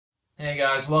Hey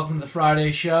guys, welcome to the Friday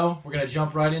show. We're going to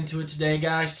jump right into it today,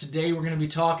 guys. Today we're going to be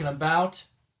talking about...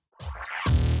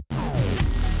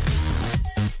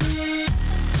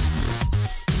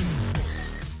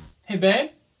 Hey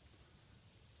babe,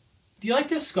 do you like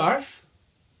this scarf?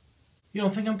 You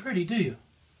don't think I'm pretty, do you?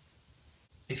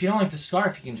 If you don't like the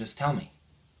scarf, you can just tell me.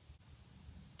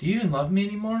 Do you even love me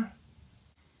anymore?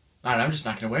 Alright, I'm just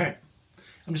not going to wear it.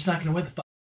 I'm just not going to wear the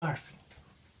scarf.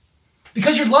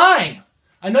 Because you're lying!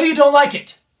 I know you don't like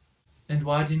it! And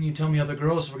why didn't you tell me other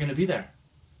girls were going to be there?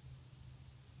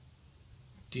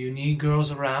 Do you need girls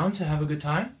around to have a good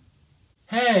time?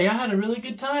 Hey, I had a really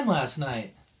good time last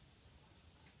night.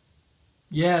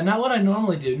 Yeah, not what I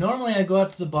normally do. Normally I go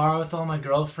out to the bar with all my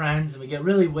girlfriends and we get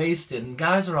really wasted and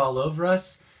guys are all over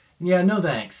us. And yeah, no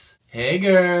thanks. Hey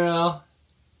girl.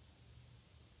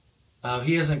 Oh,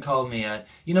 he hasn't called me yet.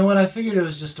 You know what, I figured it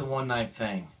was just a one-night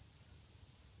thing.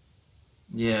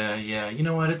 Yeah, you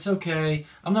know what, it's okay.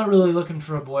 I'm not really looking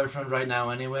for a boyfriend right now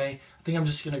anyway. I think I'm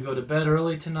just gonna go to bed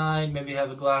early tonight, maybe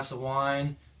have a glass of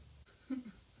wine.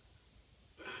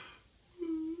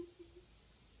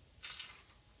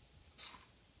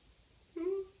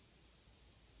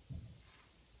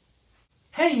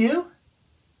 Hey, you!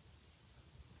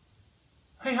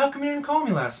 Hey, how come you didn't call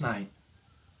me last night?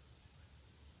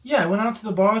 Yeah, I went out to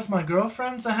the bar with my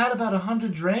girlfriends. I had about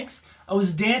 100 drinks. I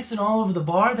was dancing all over the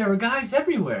bar. There were guys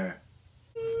everywhere.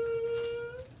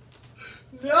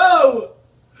 No!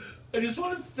 I just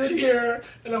want to sit here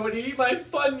and I want to eat my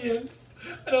Funyuns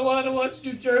and I want to watch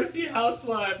New Jersey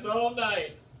Housewives all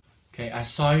night. Okay, I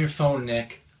saw your phone,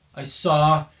 Nick. I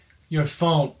saw your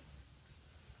phone.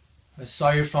 I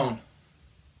saw your phone.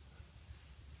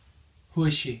 Who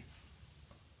is she?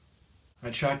 I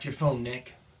tracked your phone,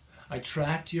 Nick. I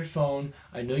tracked your phone.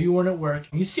 I know you weren't at work.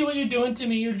 You see what you're doing to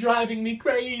me? You're driving me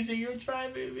crazy. You're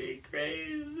driving me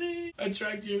crazy. I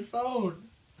tracked your phone.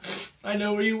 I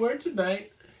know where you were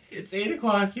tonight. It's 8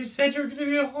 o'clock. You said you were going to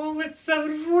be home at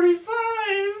 7:45.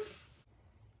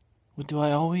 What do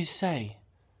I always say?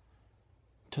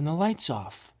 Turn the lights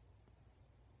off.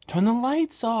 Turn the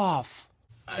lights off.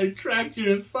 I tracked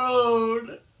your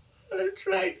phone. I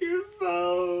tracked your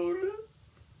phone.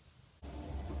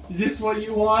 Is this what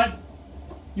you want?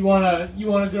 You want a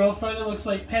girlfriend that looks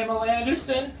like Pamela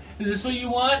Anderson? Is this what you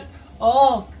want?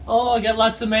 Oh, I got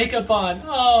lots of makeup on.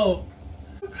 Oh,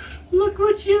 look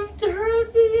what you've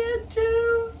turned me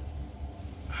into.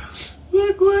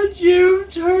 Look what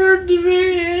you've turned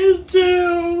me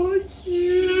into.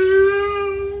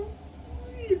 You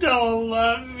don't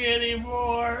love me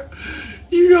anymore.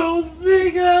 You don't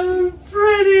think I'm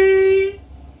pretty.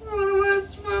 What am I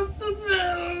supposed to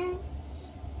do?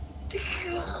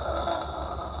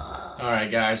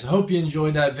 Alright guys, I hope you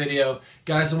enjoyed that video.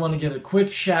 Guys, I want to give a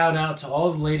quick shout out to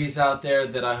all the ladies out there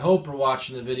that I hope are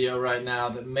watching the video right now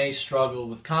that may struggle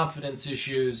with confidence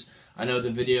issues. I know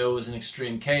the video is an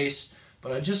extreme case,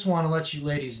 but I just want to let you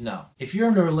ladies know. If you're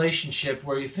in a relationship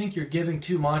where you think you're giving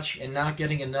too much and not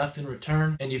getting enough in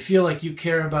return, and you feel like you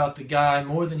care about the guy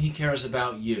more than he cares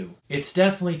about you, it's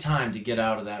definitely time to get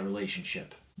out of that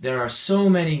relationship. There are so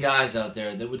many guys out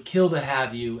there that would kill to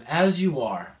have you as you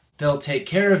are. They'll take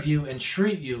care of you and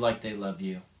treat you like they love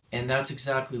you. And that's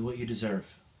exactly what you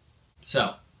deserve.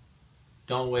 So,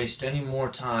 don't waste any more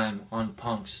time on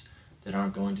punks that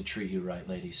aren't going to treat you right,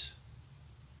 ladies.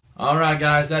 Alright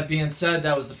guys, that being said,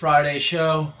 that was the Friday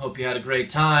show. Hope you had a great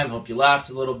time. Hope you laughed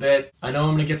a little bit. I know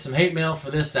I'm going to get some hate mail for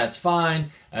this. That's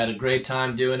fine. I had a great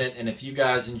time doing it. And if you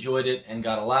guys enjoyed it and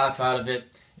got a laugh out of it,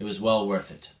 it was well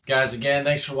worth it. Guys, again,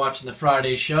 thanks for watching the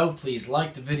Friday show. Please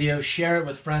like the video, share it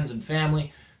with friends and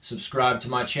family, subscribe to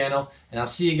my channel, and I'll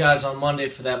see you guys on Monday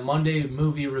for that Monday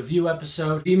movie review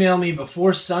episode. Email me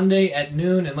before Sunday at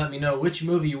noon and let me know which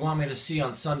movie you want me to see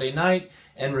on Sunday night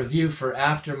and review for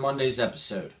after Monday's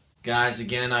episode. Guys,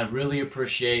 again, I really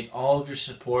appreciate all of your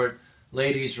support.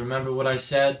 Ladies, remember what I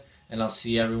said, and I'll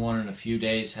see everyone in a few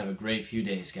days. Have a great few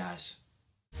days, guys.